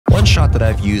One shot that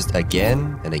I've used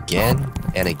again and again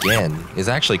and again is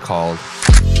actually called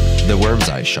the worm's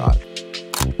eye shot.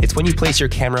 It's when you place your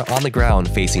camera on the ground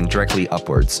facing directly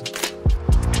upwards.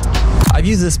 I've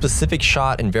used this specific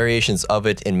shot and variations of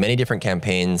it in many different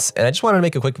campaigns, and I just wanted to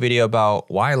make a quick video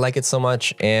about why I like it so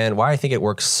much and why I think it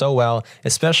works so well,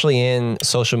 especially in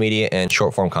social media and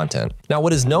short form content. Now,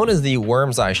 what is known as the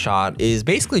worm's eye shot is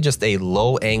basically just a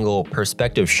low angle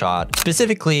perspective shot.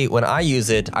 Specifically, when I use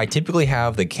it, I typically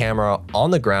have the camera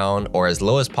on the ground or as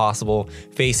low as possible,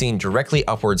 facing directly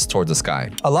upwards towards the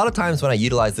sky. A lot of times when I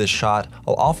utilize this shot,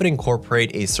 I'll often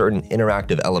incorporate a certain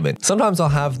interactive element. Sometimes I'll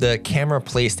have the camera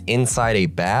placed inside a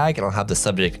bag and I'll have the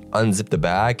subject unzip the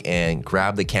bag and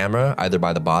grab the camera either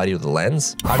by the body or the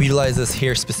lens. I've utilized this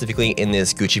here specifically in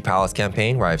this Gucci Palace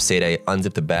campaign where I've said I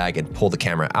unzip the bag and pull the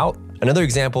camera out. Another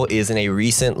example is in a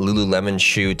recent Lululemon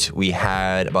shoot, we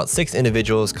had about 6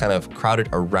 individuals kind of crowded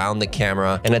around the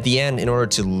camera. And at the end, in order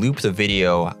to loop the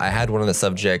video, I had one of the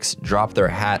subjects drop their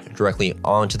hat directly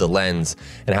onto the lens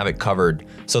and have it covered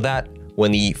so that when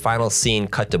the final scene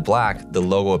cut to black, the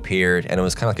logo appeared and it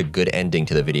was kind of like a good ending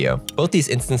to the video. Both these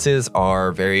instances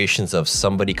are variations of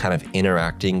somebody kind of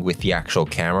interacting with the actual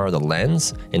camera or the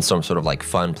lens in some sort of like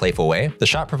fun, playful way. The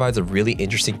shot provides a really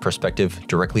interesting perspective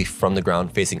directly from the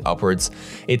ground facing upwards.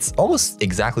 It's almost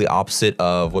exactly opposite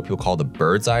of what people call the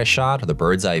bird's eye shot or the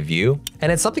bird's eye view.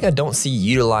 And it's something I don't see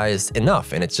utilized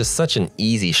enough, and it's just such an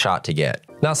easy shot to get.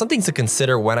 Now, something to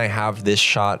consider when I have this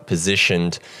shot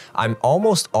positioned, I'm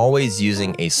almost always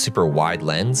using a super wide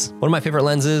lens. One of my favorite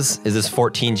lenses is this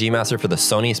 14G Master for the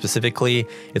Sony specifically.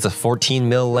 It's a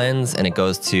 14mm lens and it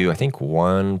goes to, I think,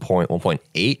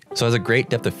 1.8. So it has a great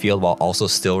depth of field while also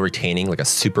still retaining like a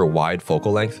super wide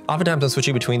focal length. Oftentimes I'm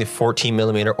switching between the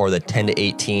 14mm or the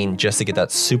 10-18 just to get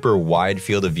that super wide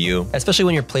field of view, especially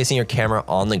when you're placing your camera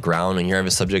on the ground and you have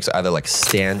a subject either like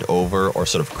stand over or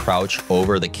sort of crouch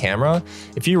over the camera.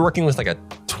 If you're working with like a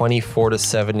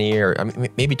 24-70 or I mean,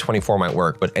 maybe 24 might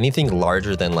work, but anything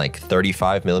larger than like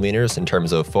 35mm in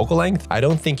terms of focal length, I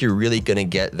don't think you're really gonna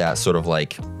get that sort of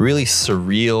like really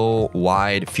surreal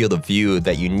wide field of view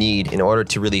that you need in order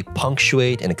to really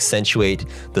punctuate and accentuate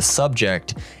the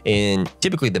subject in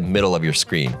typically the middle of your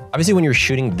screen. Obviously, when you're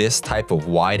shooting this type of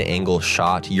wide angle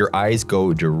shot, your eyes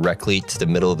go directly to the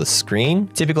middle of the screen.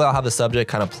 Typically, I'll have the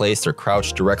subject kind of placed or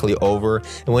crouched directly over.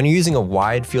 And when you're using a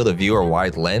wide field of view or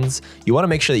wide lens, you want to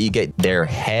make sure that you get their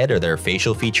head or their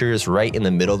facial features right in the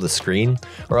middle of the screen.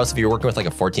 Or else if you're working with like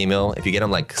a 14mm, if you get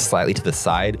them like slightly to the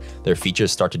side, their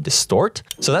features start to distort.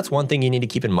 So that's one thing you need to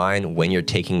keep in mind when you're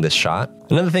taking this shot.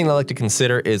 Another thing I like to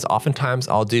consider is oftentimes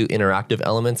I'll do interactive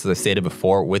elements, as I stated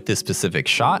before, with this specific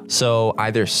shot. So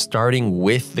either starting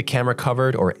with the camera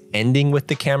covered or ending with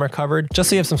the camera covered, just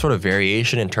so you have some sort of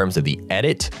variation in terms of the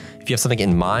edit. If you have something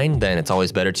in mind, then it's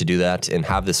always better to do that and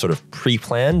have this sort of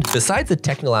pre-planned. Besides the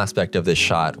technical aspect of this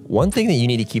shot, one thing that you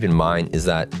need to keep in mind is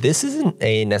that this isn't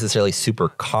a necessarily super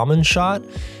common shot,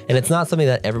 and it's not something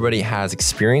that everybody has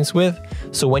experience with.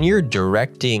 So when you're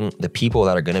directing the people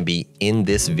that are gonna be in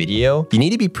this video, you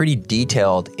need to be pretty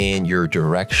detailed in your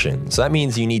direction. So that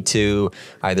means you need to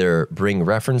either bring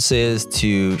references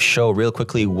to show real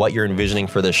quickly what you're envisioning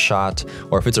for this shot,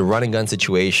 or if it's a run and gun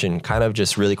situation, kind of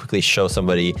just really quickly show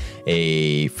somebody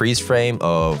a freeze frame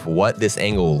of what this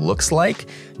angle looks like,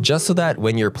 just so that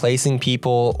when you're placing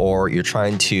people or you're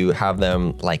trying to have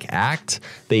them like act,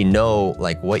 they know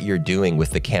like what you're doing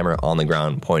with the camera on the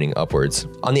ground pointing upwards.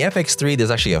 On the FX3,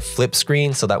 there's actually a flip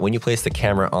screen so that when you place the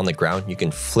camera on the ground, you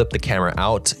can flip the camera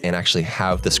out and actually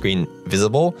have the screen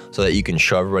visible so that you can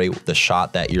show everybody the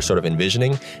shot that you're sort of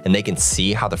envisioning and they can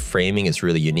see how the framing is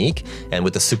really unique. And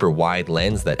with the super wide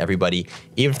lens that everybody,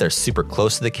 even if they're super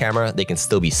close to the camera, they can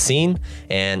still be seen,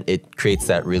 and it creates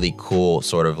that really cool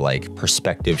sort of like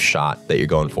perspective shot that you're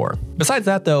going for. Besides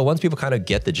that though, once people kind of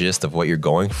get the gist of what you're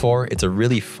going for, it's a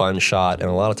really fun shot, and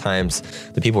a lot of times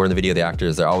the people who are in the video, the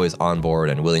actors, they're always on board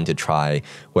and willing to try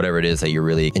whatever it is that you're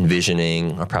really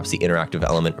envisioning, or perhaps the interactive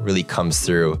element really comes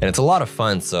through, and it's a lot of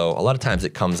fun. So a lot of times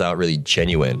it comes out really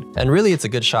genuine, and really it's a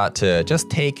good shot to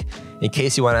just take in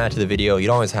case you want to add to the video. You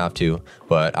don't always have to,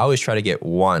 but I always try to get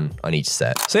one on each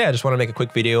set. So yeah, I just want to make a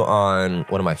quick video on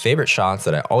one of my favorite shots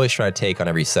that I always try to take on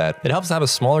every set. It helps to have a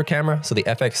smaller camera, so the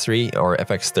FX3 or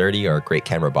FX30 are great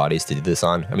camera bodies to do this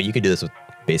on. I mean, you could do this with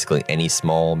basically any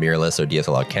small mirrorless or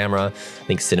DSLR camera. I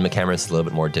think cinema cameras is a little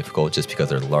bit more difficult just because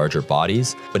they're larger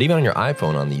bodies. But even on your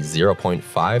iPhone on the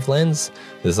 0.5 lens,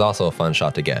 this is also a fun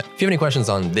shot to get. If you have any questions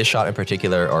on this shot in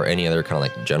particular or any other kind of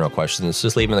like general questions,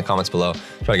 just leave them in the comments below.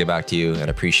 Try to get back to you, and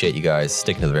appreciate you guys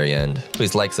sticking to the very end.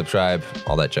 Please like, subscribe,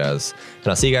 all that jazz. And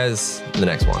I'll see you guys in the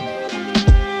next one.